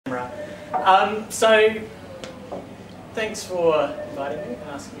camera. So, thanks for inviting me and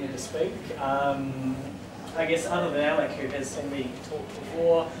asking me to speak. I guess other than Alec, who has seen me talk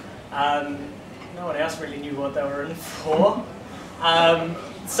before, no one else really knew what they were in for.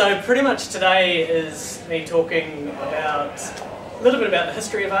 So pretty much today is me talking about a little bit about the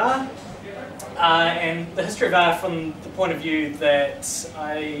history of R, and the history of R from the point of view that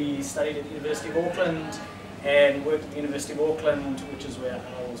I studied at the University of Auckland and worked at the University of Auckland, which is where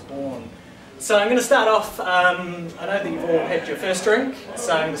R was born. So I'm going to start off, I know that you've all had your first drink,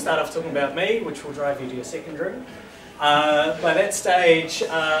 so I'm going to start off talking about me, which will drive you to your second drink. By that stage,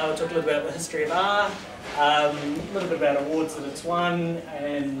 I'll talk a little bit about the history of R, a little bit about awards that it's won,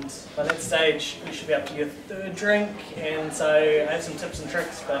 and by that stage you should be up to your third drink, and so I have some tips and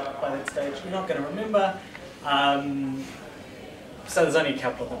tricks, but by that stage you're not going to remember, so there's only a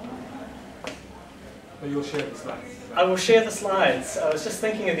couple of them. But you'll share the slides. I will share the slides. I was just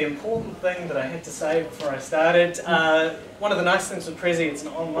thinking of the important thing that I had to say before I started. One of the nice things with Prezi, it's an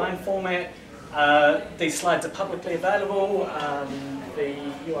online format. These slides are publicly available. The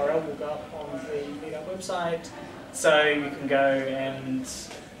URL will go up on the meetup website, so you can go and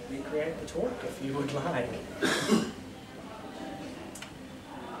recreate the talk if you would like.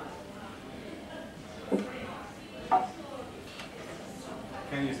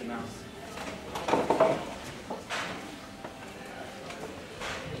 Can use the mouse.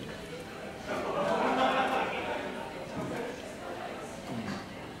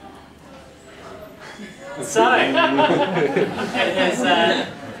 So, it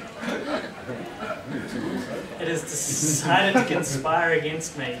has decided to conspire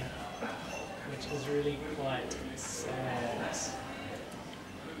against me, which is really quite sad,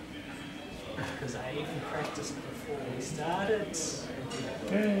 because I even practiced before we started.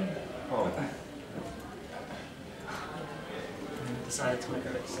 And decided to make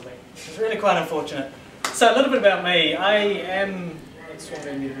a select, which is really quite unfortunate. So a little bit about me. I am at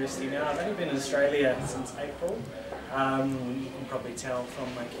Swinburne University now. I've only been in Australia since April. You can probably tell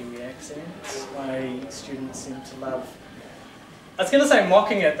from my Kiwi accent. My students seem to love, I was going to say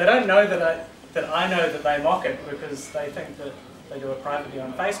mocking it. They don't know that I know that they mock it, because they think that they do it privately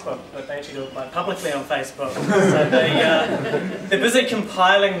on Facebook, but they actually do it quite publicly on Facebook. So they're busy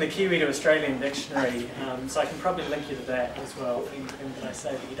compiling the Kiwi to Australian dictionary, so I can probably link you to that as well, for anything that I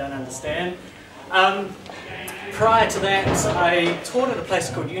say that you don't understand. Prior to that, I taught at a place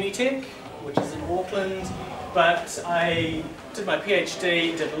called Unitech, which is in Auckland, but I did my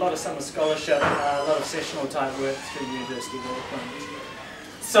PhD, did a lot of summer scholarship, a lot of sessional type work through the University of Auckland.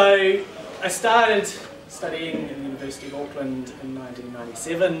 So I started studying in the University of Auckland in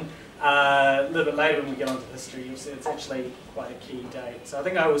 1997. A little bit later when we get onto history, you'll see it's actually quite a key date. So I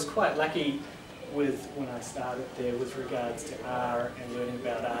think I was quite lucky with when I started there with regards to R and learning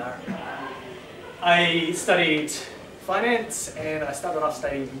about R. I studied finance, and I started off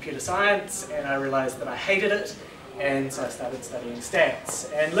studying computer science, and I realised that I hated it, and so I started studying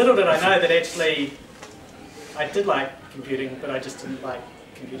stats. And little did I know that actually I did like computing, but I just didn't like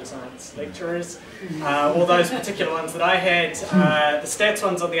computer science lecturers, or those particular ones that I had. The stats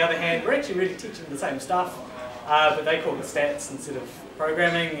ones, on the other hand, were actually really teaching the same stuff, but they called it stats instead of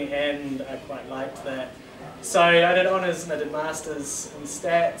programming, and I quite liked that. So I did honours and I did masters in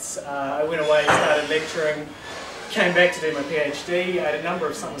stats. I went away, started lecturing, came back to do my PhD. I had a number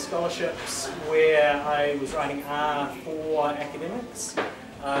of summer scholarships where I was writing R for academics.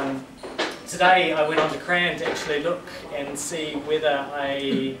 Today I went on to Cran to actually look and see whether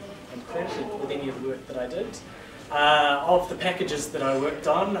I am credited with any of the work that I did. Of the packages that I worked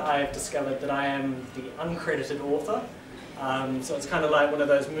on, I've discovered that I am the uncredited author. So it's kind of like one of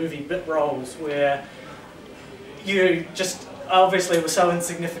those movie bit roles where you just obviously were so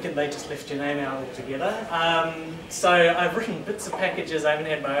insignificant they just left your name out altogether. So I've written bits of packages. I haven't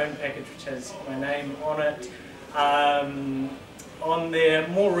had my own package which has my name on it. On there,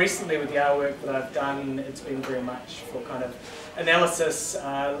 more recently with the R work that I've done, it's been very much for kind of analysis,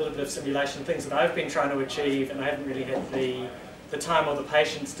 a little bit of simulation, things that I've been trying to achieve, and I haven't really had the time or the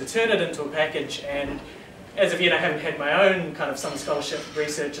patience to turn it into a package. And as of yet, I haven't had my own kind of summer scholarship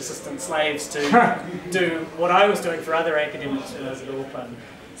research assistant slaves to do what I was doing for other academics when I was at Auckland.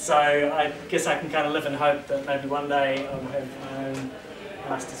 So I guess I can kind of live in hope that maybe one day I'll have my own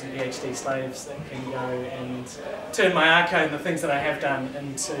masters and PhD slaves that can go and turn my R code and the things that I have done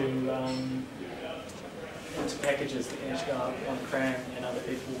into packages that can actually go up on Cran, and other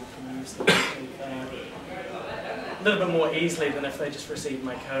people can use them a little bit more easily than if they just received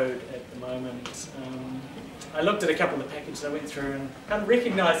my code at the moment. I looked at a couple of the packages I went through and kind of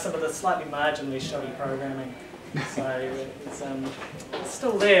recognised some of the slightly marginally shoddy programming So it's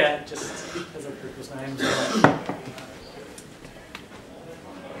still there, just because of people's names.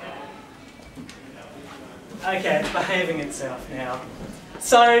 Okay, it's behaving itself now.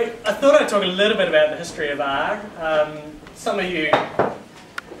 So I thought I'd talk a little bit about the history of R. Some of you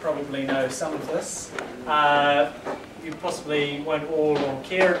probably know some of this. You possibly won't all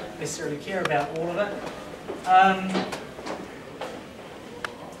necessarily care about all of it.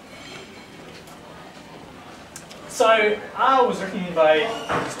 So R was written by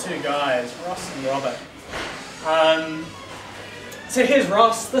these two guys, Ross and Robert. So here's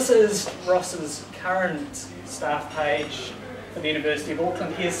Ross. This is Ross's current staff page for the University of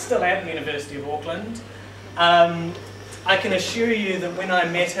Auckland. He is still at the University of Auckland. I can assure you that when I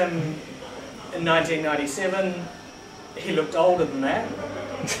met him in 1997, he looked older than that.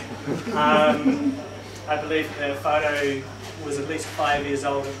 I believe the photo was at least 5 years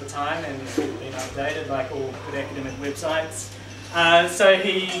old at the time and has been updated like all good academic websites. So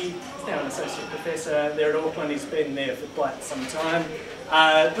he's now an associate professor there at Auckland. He's been there for quite some time.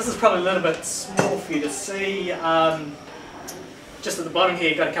 This is probably a little bit small for you to see. Just at the bottom here,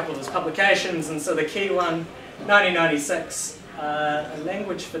 you've got a couple of his publications, and so the key one, 1996, a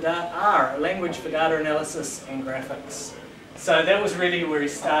language for data analysis and graphics. So that was really where he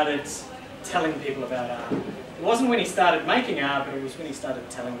started telling people about R. It wasn't when he started making R, but it was when he started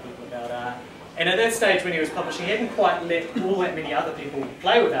telling people about R. And at that stage when he was publishing, he hadn't quite let all that many other people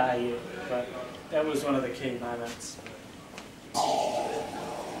play with R yet, but that was one of the key moments.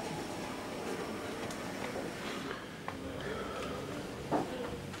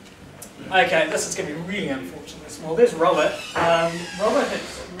 Okay, this is going to be really unfortunately small. There's Robert. Robert had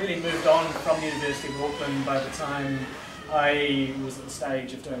really moved on from the University of Auckland by the time I was at the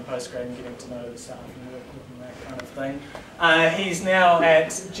stage of doing postgrad and getting to know the staff and working with them, that kind of thing. He's now at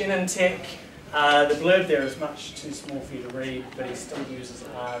Genentech. The blurb there is much too small for you to read, but he still uses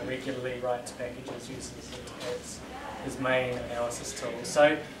R regularly, writes packages, uses it as his main analysis tool.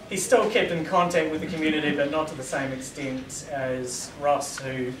 So he's still kept in contact with the community, but not to the same extent as Ross,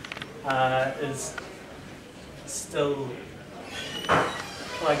 who is still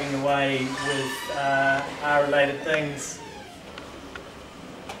plugging away with R-related things.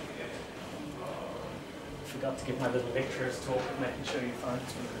 Forgot to give my little lecturer's talk of making sure your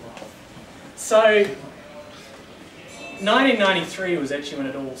phone's moving off. So 1993 was actually when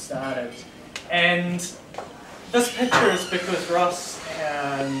it all started, and this picture is because Ross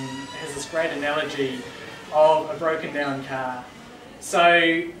has this great analogy of a broken down car. So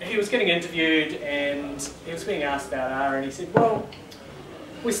he was getting interviewed and he was being asked about R, and he said, well,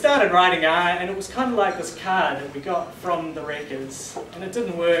 we started writing R and it was kind of like this car that we got from the wreckers, and it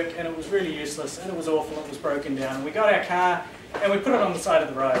didn't work and it was really useless and it was awful, it was broken down. And we got our car and we put it on the side of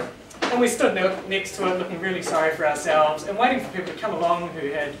the road. And we stood next to it looking really sorry for ourselves and waiting for people to come along who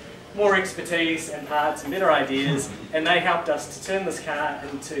had more expertise and parts and better ideas, and they helped us to turn this car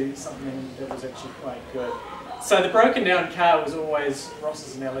into something that was actually quite good. So the broken down car was always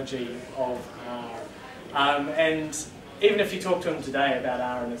Ross's analogy of R. And even if you talk to him today about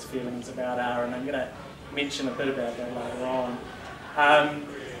R and his feelings about R, and I'm going to mention a bit about that later on,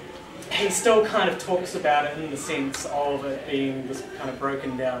 he still kind of talks about it in the sense of it being this kind of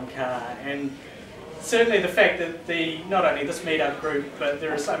broken down car. And certainly the fact that not only this meetup group, but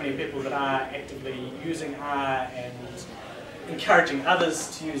there are so many people that are actively using R and encouraging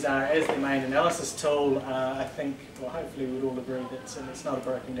others to use R as their main analysis tool, I think, well, hopefully we'd all agree that it's not a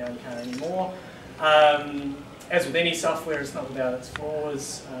broken down car anymore. As with any software, it's not without its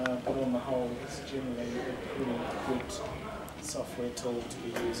flaws, but on the whole, it's generally a pretty good software tool to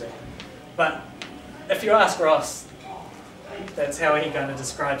be using. But if you ask Ross, that's how he kind of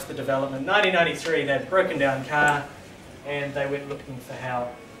describes the development. 1993, they had a broken down car and they went looking for help.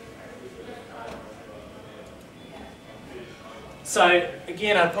 So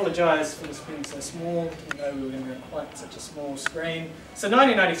again, I apologise for this being so small, didn't know we were going to have quite such a small screen. So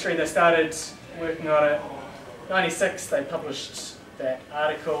 1993 they started working on it. 96 they published that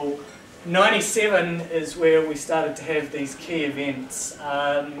article. 97 is where we started to have these key events.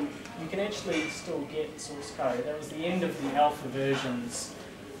 You can actually still get source code. That was the end of the alpha versions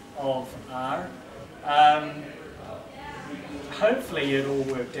of R. Hopefully it all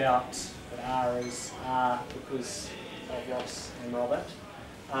worked out that R is R because of Ross and Robert,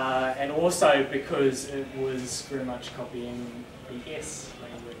 and also because it was very much copying the S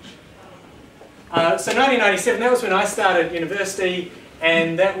language. So 1997, that was when I started at university,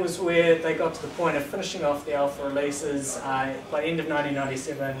 and that was where they got to the point of finishing off the alpha releases. By the end of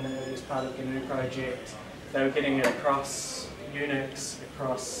 1997, it was part of the GNU project. They were getting it across Unix,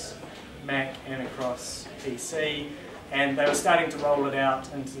 across Mac and across PC, and they were starting to roll it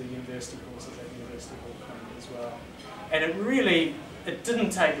out into the university courses at University of Auckland as well. And it didn't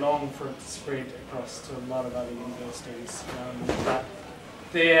take long for it to spread across to a lot of other universities. But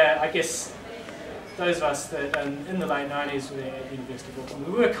there, I guess, those of us that in the late 90s were there at University of Auckland,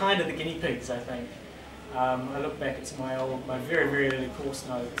 we were kind of the guinea pigs, I think. I look back at my very, very early course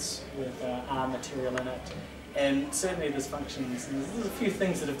notes with R material in it, and certainly there's functions, and there's a few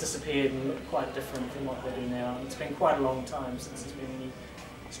things that have disappeared and look quite different from what they do now. It's been quite a long time since there's been any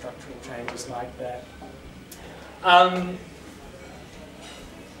structural changes like that.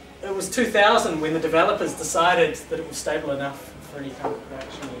 It was 2000 when the developers decided that it was stable enough for any kind of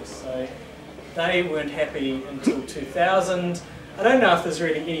production use, so they weren't happy until 2000. I don't know if there's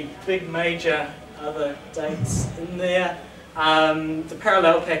really any big major other dates in there. The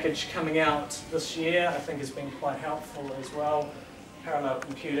parallel package coming out this year I think has been quite helpful as well. Parallel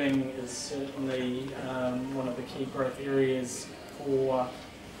computing is certainly one of the key growth areas for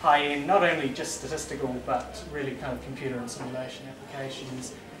high-end, not only just statistical, but really kind of computer and simulation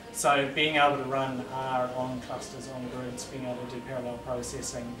applications. So being able to run R on clusters, on grids, being able to do parallel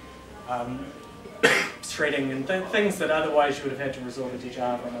processing, threading, and things that otherwise you would have had to resort to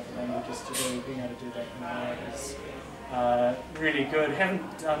Java and other languages to do, being able to do that in R is really good.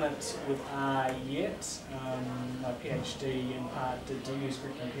 Haven't done it with R yet. My PhD in part did use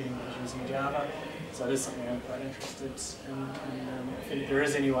grid computing, but was using Java, so it is something I'm quite interested in. If there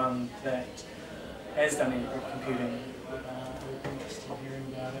is anyone that has done any grid computing, I would be interested in hearing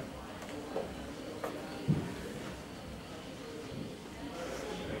about it.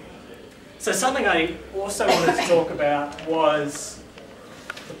 So something I also wanted to talk about was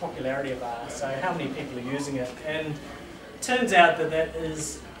the popularity of R, so how many people are using it, and it turns out that that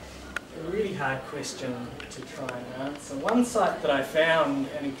is a really hard question to try and answer. One site that I found,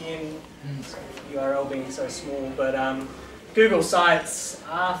 and again, URL being so small, but Google Sites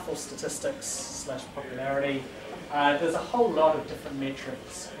R for statistics / popularity. There's a whole lot of different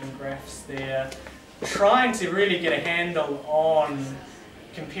metrics and graphs there, trying to really get a handle on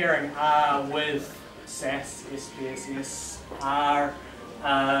comparing R with SAS, SPSS, R.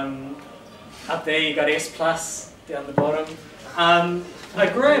 Up there you got S plus down the bottom. I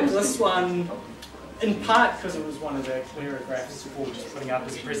grabbed this one in part because it was one of the clearer graphs for just putting up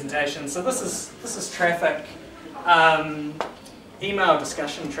as a presentation. So this is traffic, email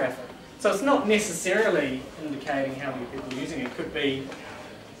discussion traffic. So it's not necessarily indicating how many people are using it. It could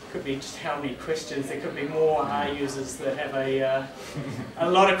be just how many questions. There could be more R users that have a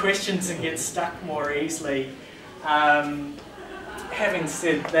lot of questions and get stuck more easily. Having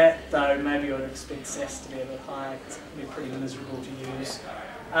said that, though, maybe I would expect SAS to be a bit higher because it can be pretty miserable to use.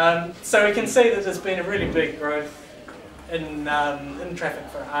 So we can see that there's been a really big growth in traffic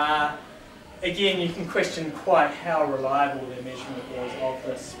for R. Again, you can question quite how reliable their measurement was of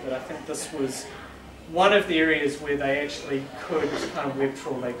this, but I think this was one of the areas where they actually could kind of web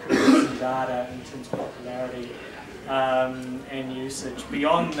trawl, they could get some data in terms of popularity and usage.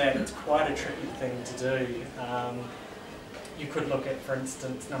 Beyond that, it's quite a tricky thing to do. You could look at, for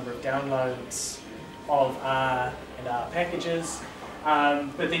instance, number of downloads of R and R packages,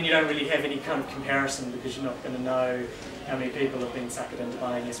 but then you don't really have any kind of comparison because you're not going to know how many people have been suckered into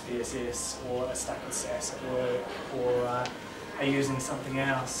buying SPSS or are stuck with SAS at work or are using something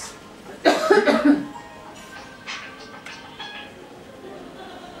else.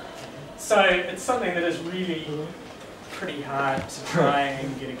 So it's something that is really pretty hard to try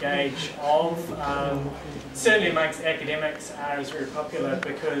and get a gauge of. Certainly amongst academics, R is very popular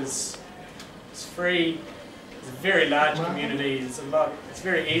because it's free, it's a very large community, it's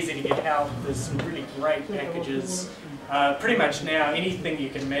very easy to get help, there's some really great packages. Pretty much now, anything you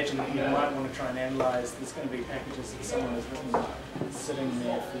can imagine that you might want to try and analyse, there's going to be packages that someone has written sitting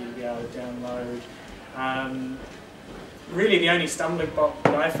there for you to be able to download. Really the only stumbling block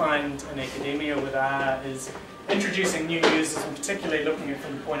that I find in academia with R is introducing new users, and particularly looking at it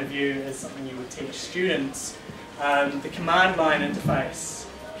from the point of view as something you would teach students. The command line interface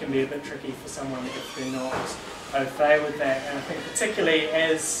can be a bit tricky for someone if they're not au fait with that, and I think particularly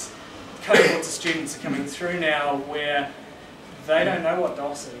as cohorts of students are coming through now where they don't know what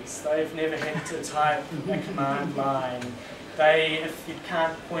DOS is, they've never had to type a command line. If you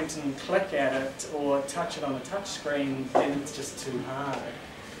can't point and click at it or touch it on a touch screen, then it's just too hard.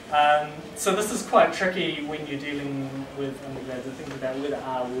 So this is quite tricky when you're dealing with undergrads and thinking about whether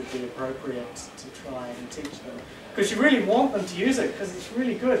R would be appropriate to try and teach them. Because you really want them to use it because it's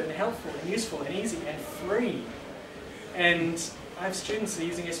really good and helpful and useful and easy and free. And I have students that are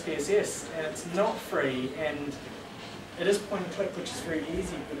using SPSS and it's not free, and it is point and click, which is very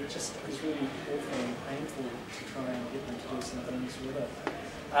easy, but it just is really awful and painful to try and get them to do some things with it.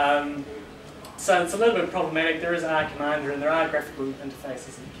 So it's a little bit problematic. There is R Commander, and there are graphical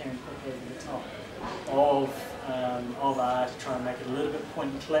interfaces that you can put over the top of R to try and make it a little bit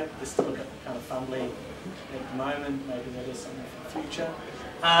point and click. They're still a bit kind of fumbly at the moment. Maybe that is something for the future.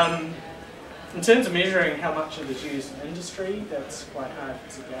 In terms of measuring how much it is used in industry, that's quite hard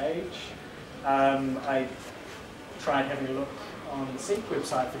to gauge. I tried having a look on the SEEK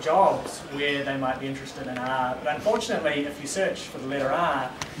website for jobs where they might be interested in R, but unfortunately if you search for the letter R,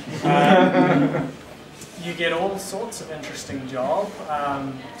 you get all sorts of interesting job.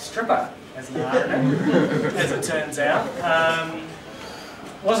 Stripper has an R in it, as it turns out.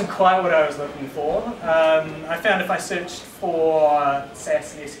 Wasn't quite what I was looking for. I found if I searched for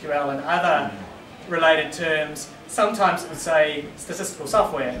SAS and SQL and other related terms, sometimes it would say statistical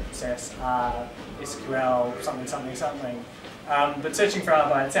software, SAS, R, SQL, something, something, something. But searching for R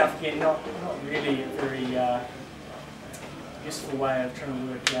by itself, again, not really a very useful way of trying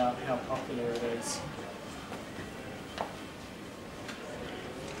to work out how popular it is.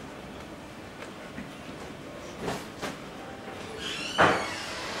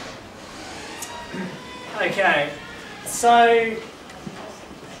 Okay, so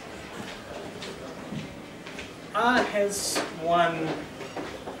R has won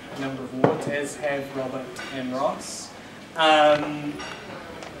a number of awards, as have Robert and Ross.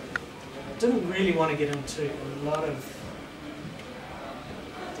 Didn't really want to get into a lot of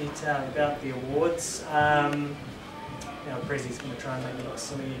detail about the awards. Now Prezzi's going to try and make me look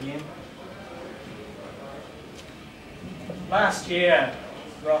silly again. Last year,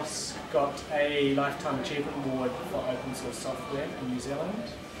 Ross got a Lifetime Achievement Award for open source software in New Zealand.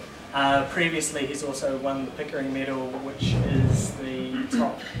 Previously, he's also won the Pickering Medal, which is the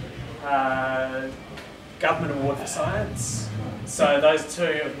top government award for science. So those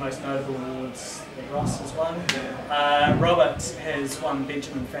two are the most notable awards that Ross has won. Robert has won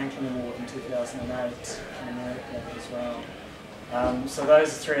Benjamin Franklin Award in 2008 in America as well. So those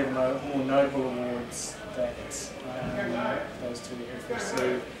are three of the more notable awards that those two have received.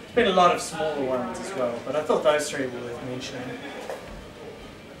 There's been a lot of smaller ones as well, but I thought those three were worth mentioning.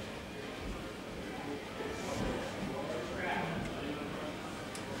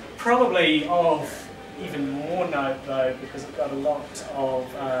 Probably of even more note though, because it got a lot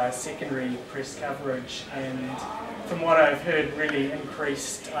of secondary press coverage, and from what I've heard, really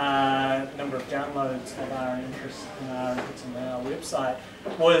increased number of downloads of our interest in our It's on our website,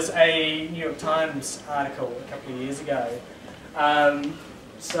 was a New York Times article a couple of years ago.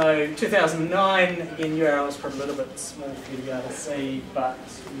 So 2009, again URL is probably a little bit small for you to be able to see, but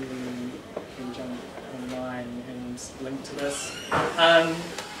you can jump online and link to this.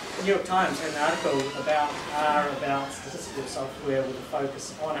 The New York Times had an article about R, about statistical software with a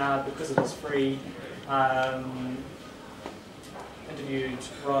focus on R because it is free. Interviewed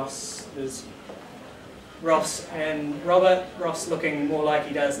Ross. There's Ross and Robert. Ross looking more like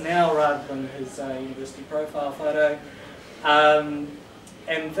he does now rather than his university profile photo.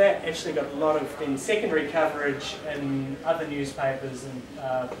 And that actually got a lot of then secondary coverage in other newspapers, and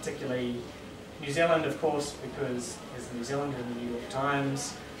particularly New Zealand, of course, because as a New Zealander in the New York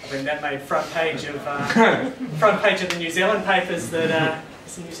Times, I think that made front page of the New Zealand papers that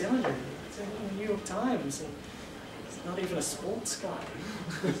it's a New Zealander, it's in the New York Times, and it's not even a sports guy,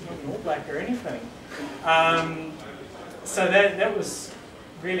 it's not an All Black or anything. So that was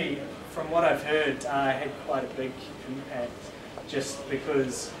really, from what I've heard, had quite a big impact, just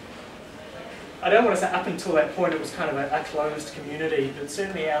because I don't want to say up until that point it was kind of a closed community, but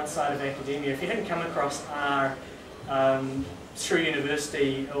certainly outside of academia, if you hadn't come across R through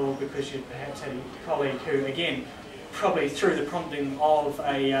university, or because you perhaps had a colleague who, again, probably through the prompting of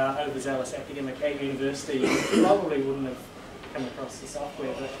a overzealous academic at university, probably wouldn't have come across the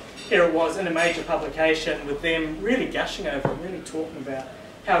software. But here it was in a major publication with them really gushing over it, really talking about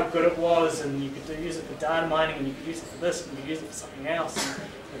how good it was, and you could use it for data mining, and you could use it for this, and you could use it for something else. And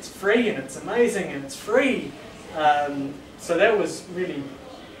it's free, and it's amazing, and it's free. So that was really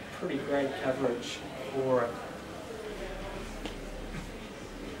pretty great coverage for it.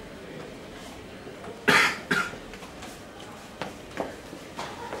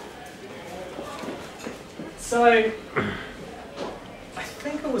 So, I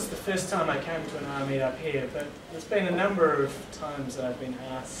think it was the first time I came to an R meetup here, but there's been a number of times that I've been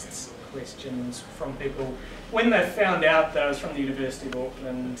asked questions from people when they found out that I was from the University of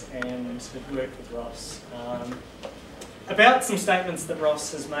Auckland and had worked with Ross. About some statements that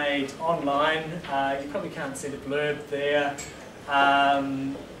Ross has made online. You probably can't see the blurb there.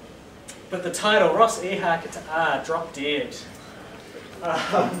 but the title, Ross Ehaka to R, Drop Dead,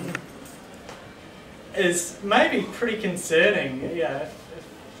 is maybe pretty concerning. Yeah, if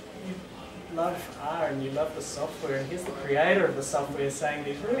you love R and you love the software, and here's the creator of the software saying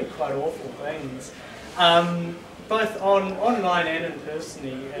these really quite awful things, both online and in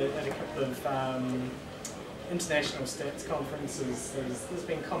person at a couple of international stats conferences. There's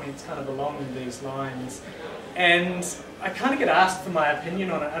been comments kind of along these lines, and I kind of get asked for my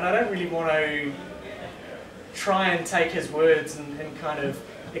opinion on it, and I don't really want to try and take his words and kind of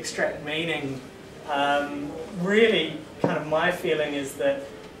extract meaning. Really, kind of my feeling is that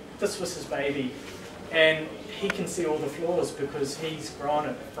this was his baby, and he can see all the flaws because he's grown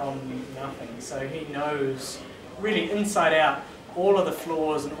it from nothing. So he knows really inside out all of the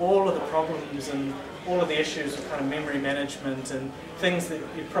flaws and all of the problems and all of the issues with kind of memory management and things that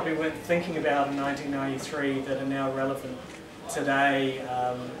you probably weren't thinking about in 1993 that are now relevant today,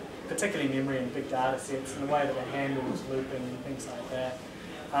 particularly memory and big data sets and the way that it handles looping and things like that.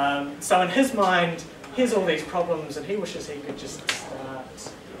 So in his mind, here's all these problems, and he wishes he could just start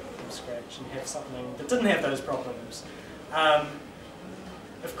from scratch and have something that didn't have those problems.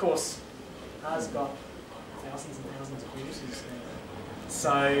 Of course, R's got thousands and thousands of users now.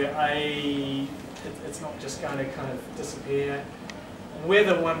 So it's not just going to kind of disappear.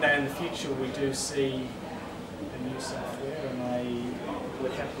 Whether one day in the future we do see a new software, and I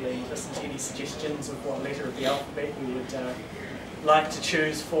would happily listen to any suggestions of what letter of the alphabet we would like to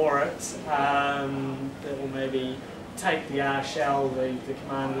choose for it, that will maybe take the R shell, the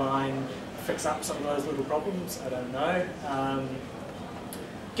command line, fix up some of those little problems, I don't know.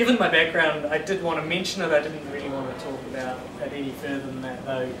 Given my background, I did want to mention it. I didn't really want to talk about it any further than that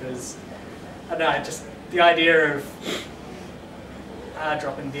though, because I don't know, just the idea of R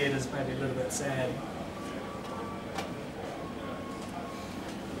dropping dead is maybe a little bit sad.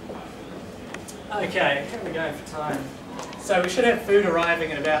 Okay, how are we going for time? So we should have food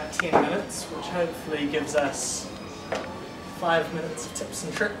arriving in about 10 minutes, which hopefully gives us 5 minutes of tips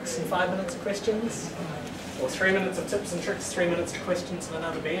and tricks and 5 minutes of questions. Or 3 minutes of tips and tricks, 3 minutes of questions and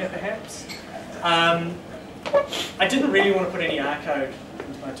another beer perhaps. I didn't really want to put any R code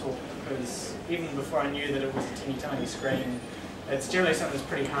into my talk because even before I knew that it was a teeny tiny screen, it's generally something that's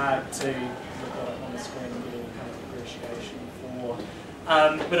pretty hard to look at it on the screen and get any kind of appreciation for.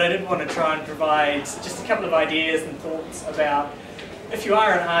 But I did want to try and provide just a couple of ideas and thoughts about, if you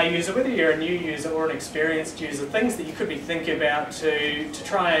are an R user, whether you're a new user or an experienced user, things that you could be thinking about to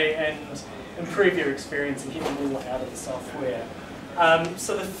try and improve your experience and get more out of the software.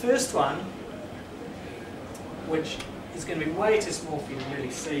 So the first one, which is going to be way too small for you to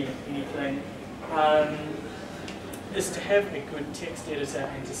really see anything, is to have a good text editor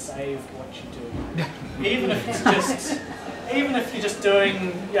and to save what you do. Even if you're just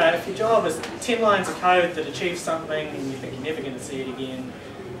doing, if your job is 10 lines of code that achieves something and you think you're never going to see it again,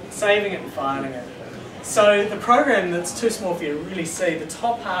 saving it and filing it. So the program that's too small for you to really see, the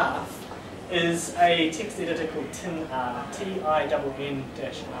top half, is a text editor called tinn-r, Tinn-r.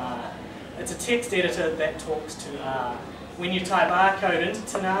 It's a text editor that talks to R. When you type R code into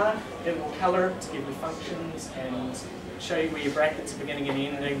tinn-r, it will colour it to give you functions and show you where your brackets are beginning and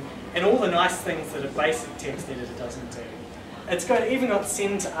ending, and all the nice things that a basic text editor doesn't do. It's even got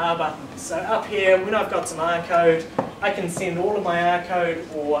send to R buttons. So up here, when I've got some R code, I can send all of my R code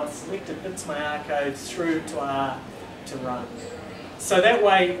or selected bits of my R code through to R to run. So that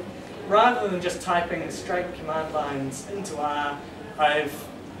way, rather than just typing straight command lines into R, I've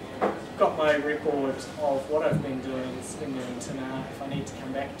got my record of what I've been doing, sitting there in tinn-r. If I need to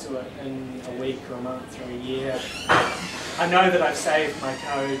come back to it in a week or a month or a year, I know that I've saved my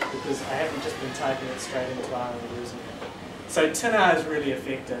code because I haven't just been typing it straight into R and using it. So tinn-r is really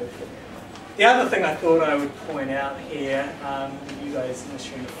effective. The other thing I thought I would point out here, you guys in the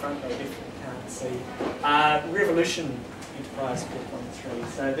front, I definitely can't see, Revolution Enterprise 4.3.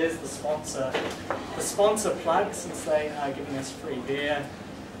 So there's the sponsor plug, since they are giving us free beer.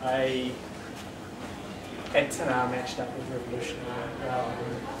 I had tinn-r matched up with Revolution rather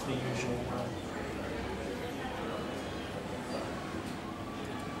than the usual one.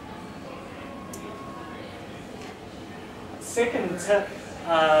 Second tip,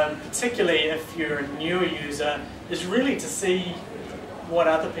 particularly if you're a newer user, is really to see what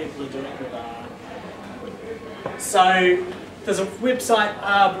other people are doing with R. So there's a website,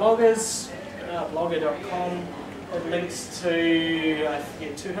 rbloggers, blogger.com. It links to, I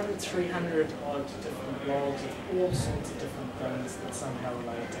forget, 200, 300 odd different blogs of all sorts of different things that somehow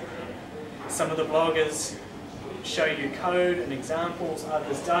relate to R. Some of the bloggers show you code and examples,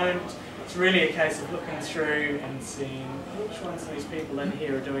 others don't. It's really a case of looking through and seeing which ones of these people in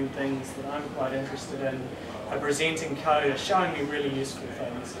here are doing things that I'm quite interested in, are presenting code, are showing me really useful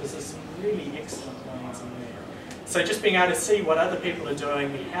things, because there's some really excellent ones in there. So just being able to see what other people are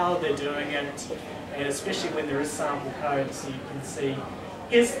doing, how they're doing it, and especially when there is sample code, so you can see,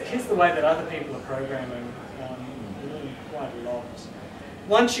 here's the way that other people are programming, really quite a lot.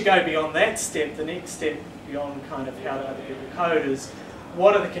 Once you go beyond that step, the next step beyond kind of how do other people code is,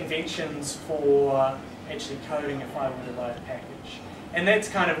 what are the conventions for actually coding if I were to write a package? And that's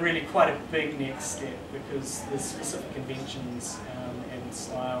kind of really quite a big next step, because there's specific conventions and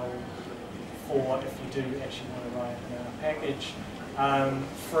style for if you do actually want to write a package.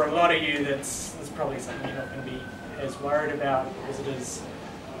 For a lot of you, that's probably something you're not going to be as worried about, because it is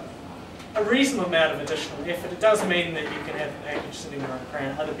a reasonable amount of additional effort. It does mean that you can have a package sitting around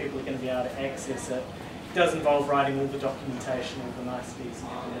crown, other people are going to be able to access it. It does involve writing all the documentation, all the niceties,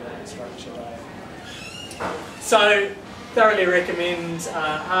 and the structure there. So, thoroughly recommend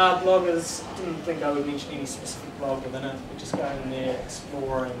our bloggers. Didn't think I would mention any specific blog within it, but just go in there,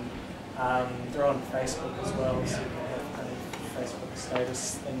 explore, and they're on Facebook as well, so you can have kind of Facebook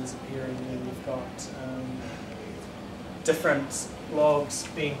status things appearing, and you've got different blogs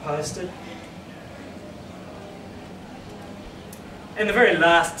being posted. And the very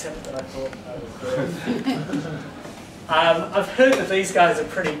last tip that I thought I would do, I've heard that these guys are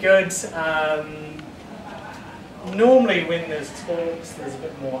pretty good. Normally when there's talks, there's a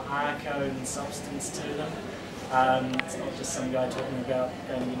bit more R code and substance to them. It's not just some guy talking about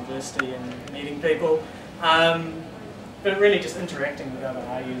going to university and meeting people, but really just interacting with other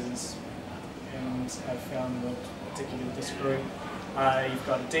R users. And I've found that, particularly with this group, you've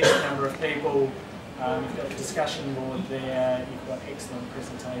got a decent number of people. You've got a discussion board there, you've got excellent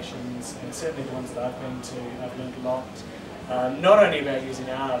presentations, and certainly the ones that I've been to, I've learned a lot. Not only about using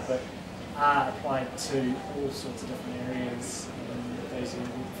R, but R applied to all sorts of different areas. Those who,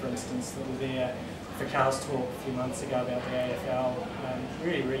 for instance, that were there for Carl's talk a few months ago about the AFL,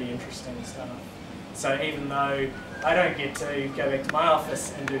 really, really interesting stuff. So even though I don't get to go back to my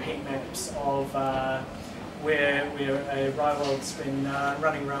office and do heat maps of where a rival's been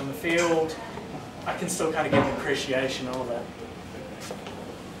running around the field, I can still kind of get an appreciation of it.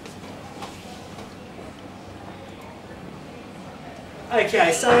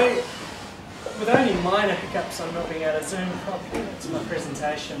 Okay, so with only minor hiccups on not being able to zoom properly to my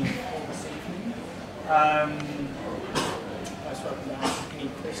presentation for this evening, most welcome to ask any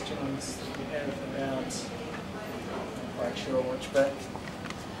questions that you have about, I'm not quite sure which bit,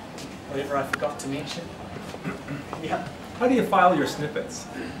 whatever I forgot to mention. Yeah. How do you file your snippets?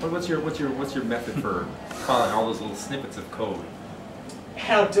 What's your method for filing all those little snippets of code?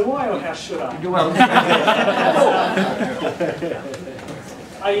 How do I, or how should I? Well,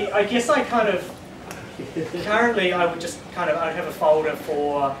 I guess I kind of, currently I would just kind of, I'd have a folder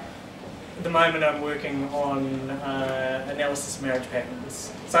for, at the moment I'm working on analysis of marriage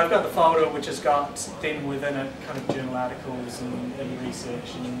patterns. So I've got the folder which has got then within it kind of journal articles and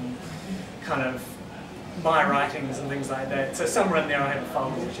research and kind of my writings and things like that. So somewhere in there I have a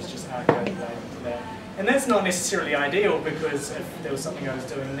folder which is just hard-coded related to that. And that's not necessarily ideal, because if there was something I was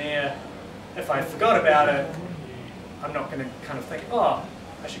doing there, if I forgot about it, I'm not going to kind of think, oh,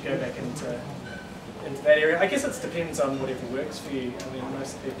 I should go back into that area. I guess it depends on whatever works for you. I mean,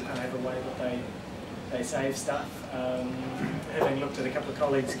 most people kind of have a way that they save stuff. Having looked at a couple of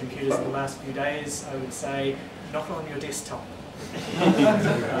colleagues' computers in the last few days, I would say, not on your desktop.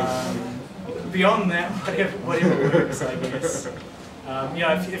 Beyond that, whatever works, I guess. You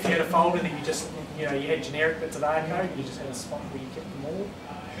know, if you had a folder that you just, you know, you had generic bits of R code, you just had a spot where you kept them all.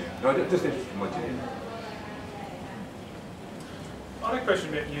 no, just interested in what you did. I had a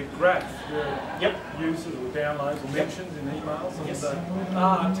question about your graph, Yep. uses or downloads or mentions in emails, and Yes.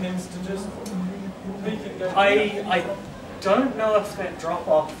 R tends to just peak and go. I don't know if that drop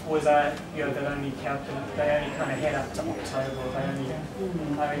off was you know, that only calculated, they only kind of had up to October. They only,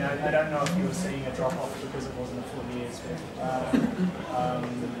 I mean, I don't know if you were seeing a drop off because it wasn't a full year's, but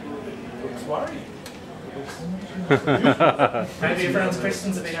Looks worrying. maybe everyone's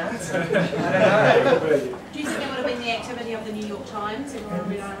questions have been answered. I don't know. Do you think it would have been the activity of the New York Times?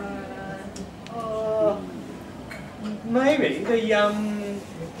 Maybe the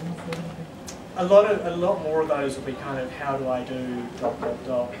a lot more of those will be kind of how do I do ...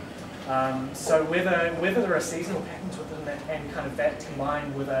 So whether there are seasonal patterns within that, and kind of that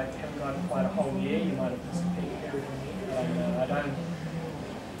combined with a haven't gone quite a whole year, you might have missed a peak period in there. I don't.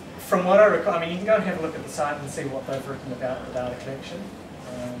 From what I recall, I mean, you can go and have a look at the site and see what they've written about the data collection.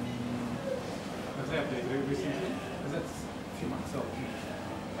 they updated recently? Because that's a few months old.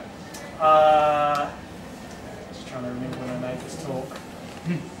 Just trying to remember when I made this talk.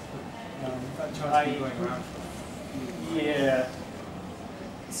 That chart's been going around for yeah.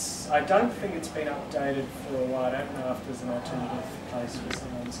 I don't think it's been updated for a while. I don't know if there's an alternative place where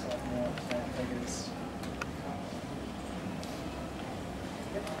someone's got more up-to-date figures.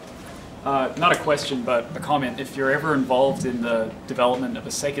 Not a question, but a comment. If you're ever involved in the development of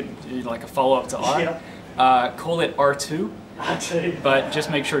a second, like a follow-up to R, call it R2. R2. But just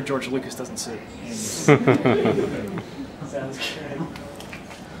make sure George Lucas doesn't sue. Sounds good.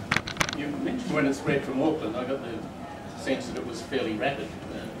 You mentioned when it's spread from Auckland, I got the sense that it was fairly rapid.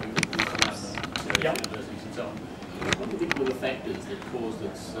 Universities and so on. What do you think were the factors that caused the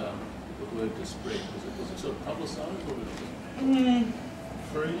word to spread? Was it sort of publicised, or was it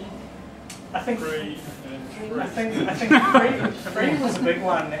free? I think free was a big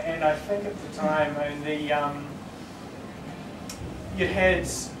one, and I think at the time, I mean, you had,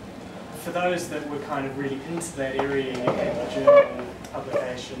 for those that were kind of really into that area, you had journal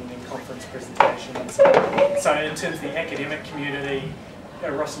publication and conference presentations. So in terms of the academic community,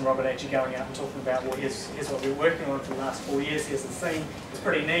 Ross and Robert actually going out and talking about, well, here's what we're working on for the last 4 years, here's the thing. It's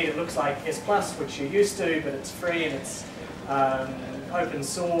pretty neat. It looks like S+, which you're used to, but it's free and it's open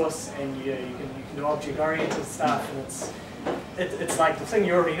source, and you can do object-oriented stuff, and it's like the thing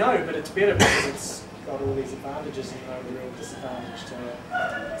you already know, but it's better because it's got all these advantages and no real disadvantage to it.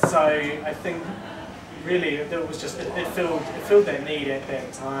 So I think really it was just it filled that need at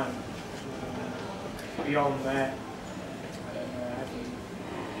that time. Beyond that,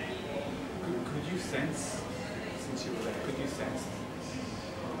 could you sense, since you were there, could you sense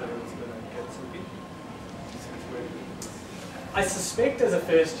that it was going to get so big? I suspect as a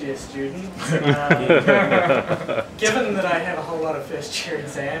first-year student, given that I have a whole lot of first-year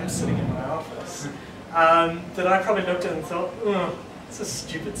exams sitting in my office, that I probably looked at it and thought, it's a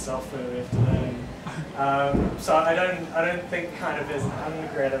stupid software we have to learn. So I don't think kind of as an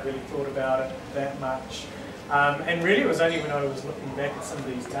undergrad I really thought about it that much. And really it was only when I was looking back at some of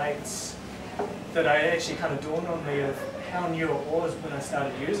these dates that I actually kind of dawned on me of how new it was when I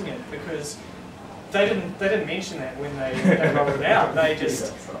started using it, because they didn't mention that when they rolled it out. They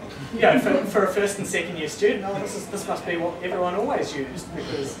just, for a first and second year student, this must be what everyone always used,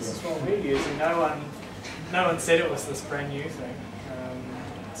 because this is what we're using. No one said it was this brand new thing.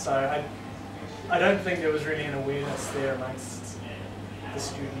 So I don't think there was really an awareness there amongst the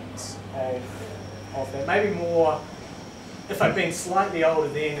students of that. Maybe more, if I'd been slightly older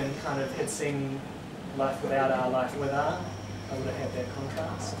then and kind of had seen life without R, life with R, I would have had that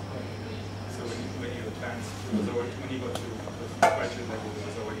contrast. So when you advanced, when you got to the graduate level, it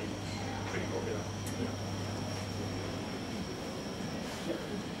was already pretty popular.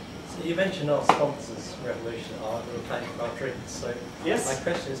 So you mentioned our sponsors, Revolution R, who are paying for our drinks. So yes. My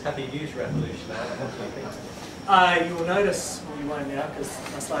question is, have you used Revolution R? What do you think? You will notice, well you won't now because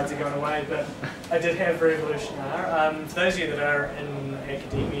my slides are going away, but I did have Revolution R. For those of you that are in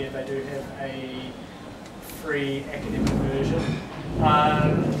academia, they do have a free academic version.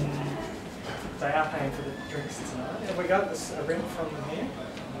 They are paying for the drinks tonight. Have we got this a rent from them here?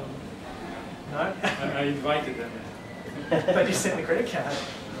 No? I invited them. But you sent the credit card.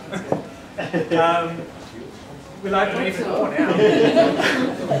 We'll open even more now.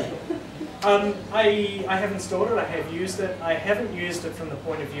 I have installed it, I have used it. I haven't used it from the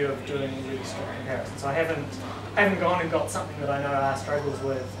point of view of doing really strict comparisons. I haven't gone and got something that I know R struggles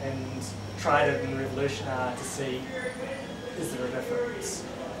with and tried it in Revolution R to see, is there a difference?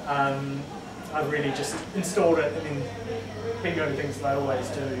 I've really just installed it and then been doing things that I always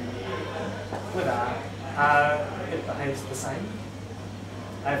do with R. It behaves the same.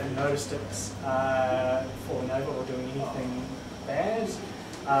 I haven't noticed it falling over or doing anything bad.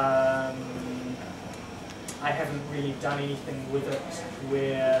 I haven't really done anything with it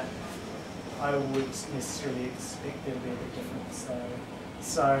where I would necessarily expect there to be a big difference.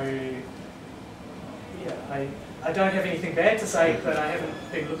 So yeah, I don't have anything bad to say, but I haven't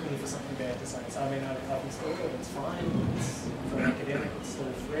been looking for something bad to say. So I mean, I've installed it, it's fine. It's, for an academic, it's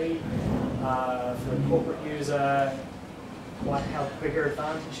still free. For a corporate user, what, how bigger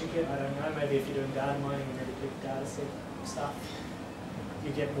advantage you get, I don't know. Maybe if you're doing data mining and really big data set stuff,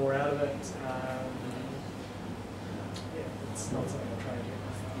 you get more out of it. Yeah, it's not something I'll try to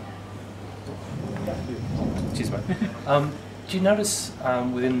do. Excuse me. Do you notice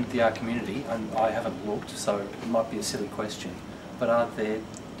within the R community, and I haven't looked, so it might be a silly question, but are there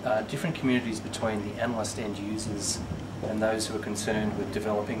different communities between the analyst end users and those who are concerned with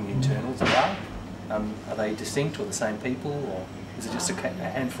developing the internals of R? Are they distinct or the same people, or is it just a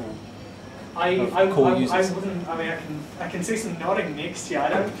handful? core users? I wouldn't. I mean, I can see some nodding next to you. I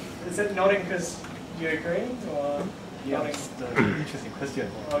don't. Is it nodding because you agree, or Yeah, nodding? it's an interesting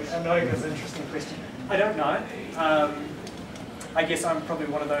question. I'm nodding because it's an interesting question. I don't know. I guess I'm probably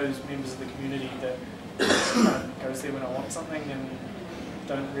one of those members of the community that goes there when I want something and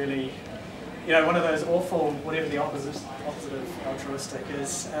don't really, you know, one of those awful, whatever the opposite of altruistic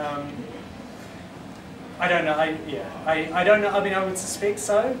is. I don't know. I don't know. I mean, I would suspect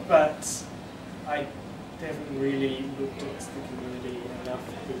so, but I haven't really looked at the community enough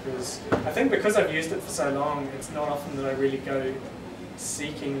because I think because I've used it for so long, it's not often that I really go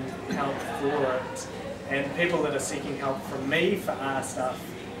seeking help for it. And people that are seeking help from me for our stuff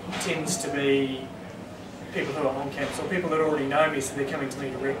tends to be people who are on campus or people that already know me, so they're coming to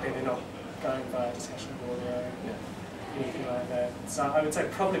me directly, they're not going via discussion board or anything like that. So I would say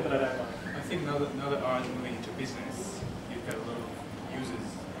probably, but I don't know. I think now that R is moving into business, you've got a lot of users,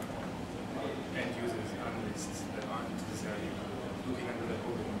 end users, analysts that aren't necessarily looking under the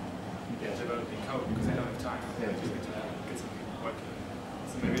hood and developing code because they don't have time. They just need to get something working.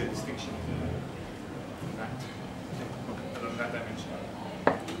 So maybe the distinction from that, along that dimension.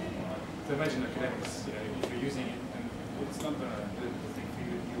 So imagine academics, you know, if you're using it and it's not going to do the thing for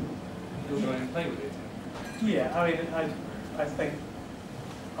you, you'll go and play with it. Yeah, I mean, I think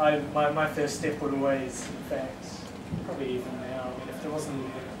my first step would always, in fact, probably even now, I mean, if there wasn't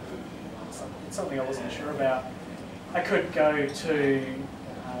something I wasn't sure about, I could go to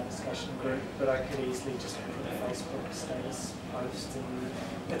a discussion group, but I could easily just put a Facebook status post, and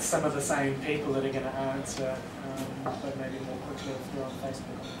it's some of the same people that are going to answer, but maybe more quickly if they're on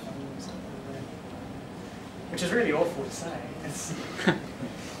Facebook or something like that. Which is really awful to say. It's,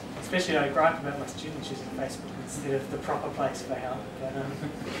 especially I gripe about my students using Facebook instead of the proper place for help. But,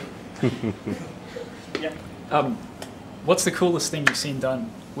 yeah. What's the coolest thing you've seen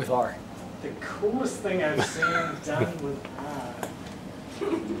done with R? The coolest thing I've seen done with R.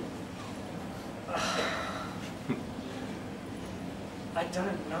 I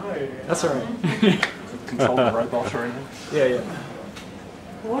don't know. That's all right. Control the robot or anything? Yeah.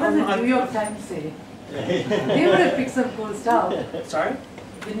 What does the New York Times say? They would have picked some cool stuff. Sorry?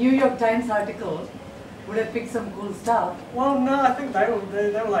 The New York Times article would have picked some cool stuff. Well, no, I think they were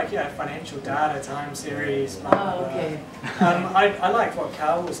like, yeah, financial data, time series. Blah, blah, blah. Okay. I liked what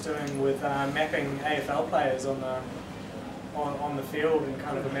Carl was doing with mapping AFL players on the field and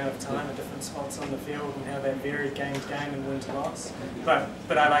kind of amount of time at different spots on the field and how that varied game to game and win to loss. But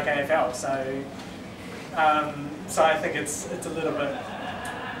I like AFL, so I think it's a little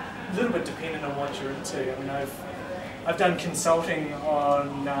bit dependent on what you're into. I mean, I've done consulting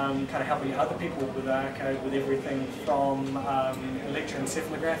on kind of helping other people with code with everything from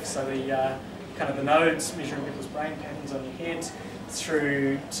electroencephalograph, so the kind of the nodes measuring people's brain patterns on your head,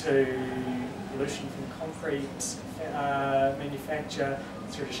 through to pollution from concrete manufacture,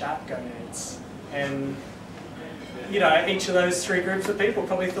 through to shark gonads. And you know, each of those three groups of people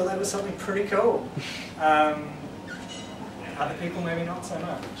probably thought that was something pretty cool. Other people maybe not so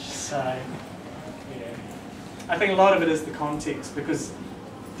much. So yeah, I think a lot of it is the context, because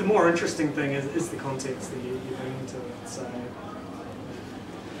the more interesting thing is the context that you bring into it. So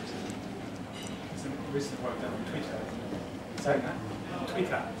Some recent work done on Twitter. Sorry?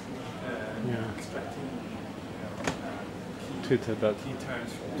 Twitter. Yeah. Extracting Twitter. key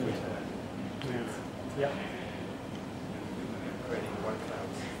terms from Twitter. yeah. Creating word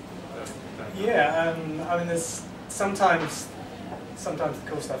clouds. Yeah, I mean, there's sometimes the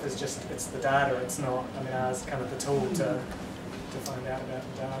cool stuff is just, it's the data, it's not, I mean, ours kind of the tool to find out about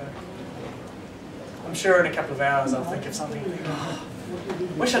the data. I'm sure in a couple of hours I'll think of something, oh,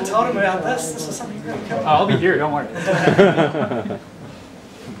 wish I'd told him about this was something really cool. I'll be here, don't worry.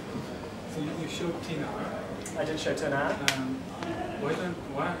 So you showed tinn-r. I did show tinn-r.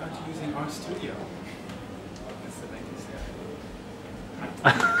 Why aren't you using RStudio? That's the latest.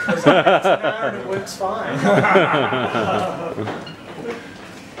 Because tinn-r and it works fine.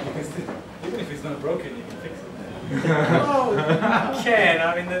 Even if it's not broken, you can fix it. Well, you can.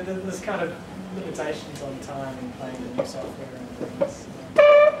 I mean, there's kind of limitations on time and playing the new software and things.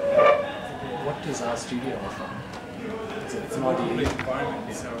 What does RStudio offer? It's an automated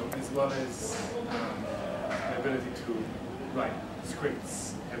environment, so as well as the ability to write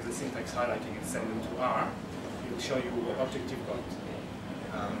scripts, have the syntax highlighting and send them to R, it will show you what object you've got. It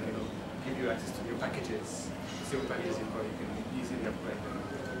will give you access to your packages. See what packages you've got, you can easily upgrade them.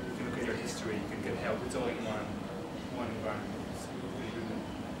 You can look at your history, you can get help. It's all in one environment. It's really good.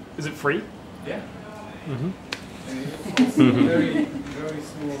 Is it free? Yeah. Mm-hmm. And it's very, very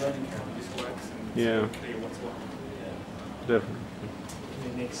small learning curve. This works and it's Yeah. clear what's what. Definitely.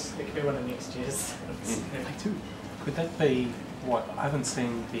 could be one of next year's. Could that be what? I haven't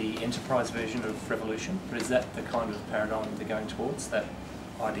seen the enterprise version of Revolution, but is that the kind of paradigm they're going towards? That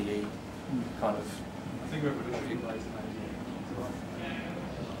IDE kind of. I think Revolution implies an idea.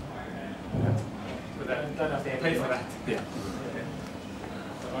 But that, don't know if they pay for that. Yeah.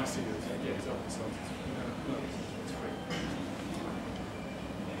 But my studio is like, yeah, it's open source. It's free.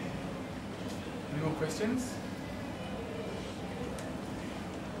 Any more questions?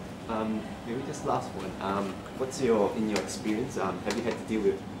 Maybe just last one. What's in your experience, have you had to deal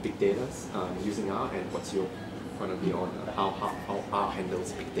with big data using R, and what's your point of view on how R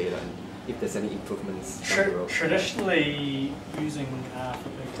handles big data, and if there's any improvements down the road? Traditionally, using R for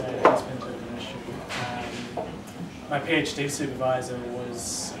big data has been a bit of an issue. My PhD supervisor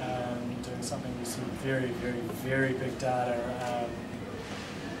was doing something with some very, very, very big data.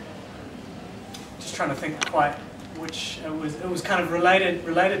 Just trying to think quite which it was kind of related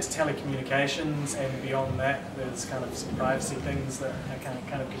to telecommunications, and beyond that there's kind of some privacy things that I can't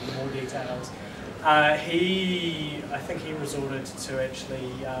kind of give you more details. I think he resorted to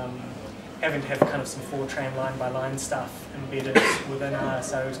actually having to have kind of some Fortran line-by-line stuff embedded within R,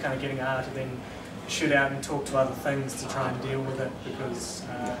 so he was kind of getting R to then shoot out and talk to other things to try and deal with it, because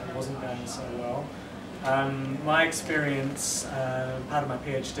it wasn't going so well. My experience, part of my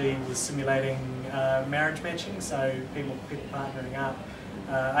PhD was simulating marriage matching, so people partnering up.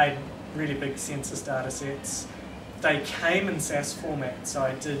 I had really big census data sets. They came in SAS format, so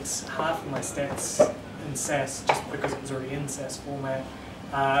I did half of my stats in SAS just because it was already in SAS format.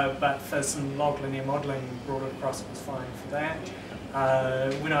 But for some log linear modelling, brought it across, it was fine for that.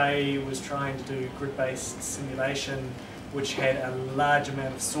 When I was trying to do grid-based simulation, which had a large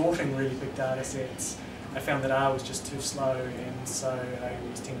amount of sorting really big data sets, I found that R was just too slow, and so I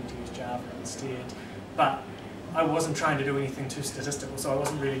was tending to use Java instead. But I wasn't trying to do anything too statistical, so I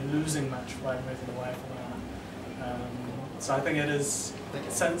wasn't really losing much by moving away from R. So I think it is,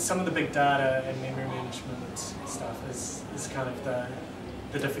 some of the big data and memory management stuff is kind of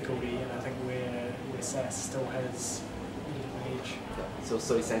the difficulty, and I think where SAS still has an edge.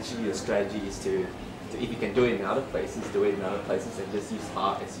 So essentially your strategy is to, if you can do it in other places, do it in other places, and just use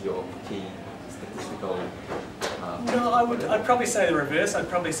R as your key statistical. No, I'd probably say the reverse. I'd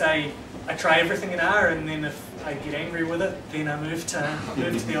probably say I try everything in R, and then if I get angry with it, then I move to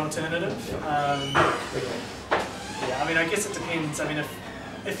the alternative. Yeah, I mean, I guess it depends. I mean,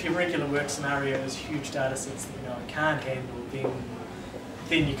 if your regular work scenario is huge data sets that you know I can't handle,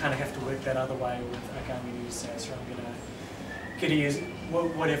 then you kind of have to work that other way with, okay, I'm going to use SAS, or I'm going to use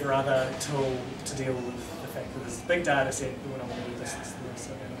whatever other tool to deal with the fact that there's a big data set, but when I want to do this,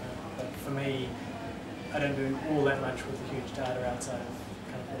 but for me, I don't do all that much with the huge data outside of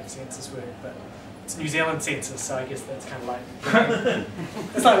kind of a bit of census work, but it's New Zealand census, so I guess that's kind of like,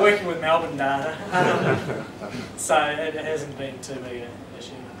 it's like working with Melbourne data. So it hasn't been too big an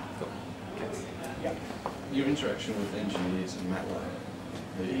issue. Cool. Okay. Yep. Your interaction with engineers in MATLAB,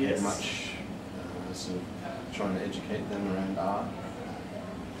 have you had much sort of trying to educate them around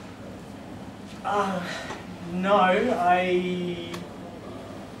R? No,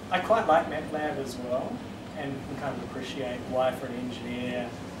 I quite like MATLAB as well, and can kind of appreciate why for an engineer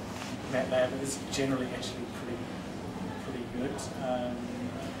MATLAB is generally actually pretty good.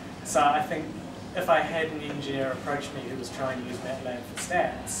 So I think if I had an engineer approach me who was trying to use MATLAB for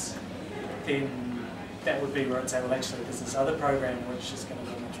stats, then that would be where I'd say, well, actually there's this other program which is going to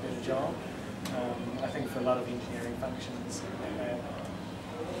do a much better job. I think for a lot of engineering functions,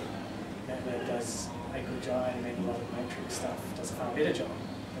 MATLAB does a good job, and then a lot of matrix stuff does a far better job.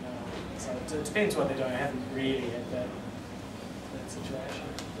 So it depends what they're doing. I haven't really had that situation.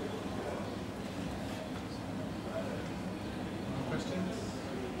 Questions?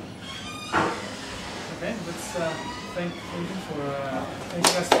 Okay, let's thank Lyndon for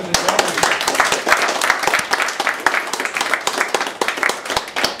taking us through the journey.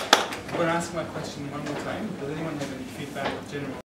 I'm going to ask my question one more time. Does anyone have any feedback, general?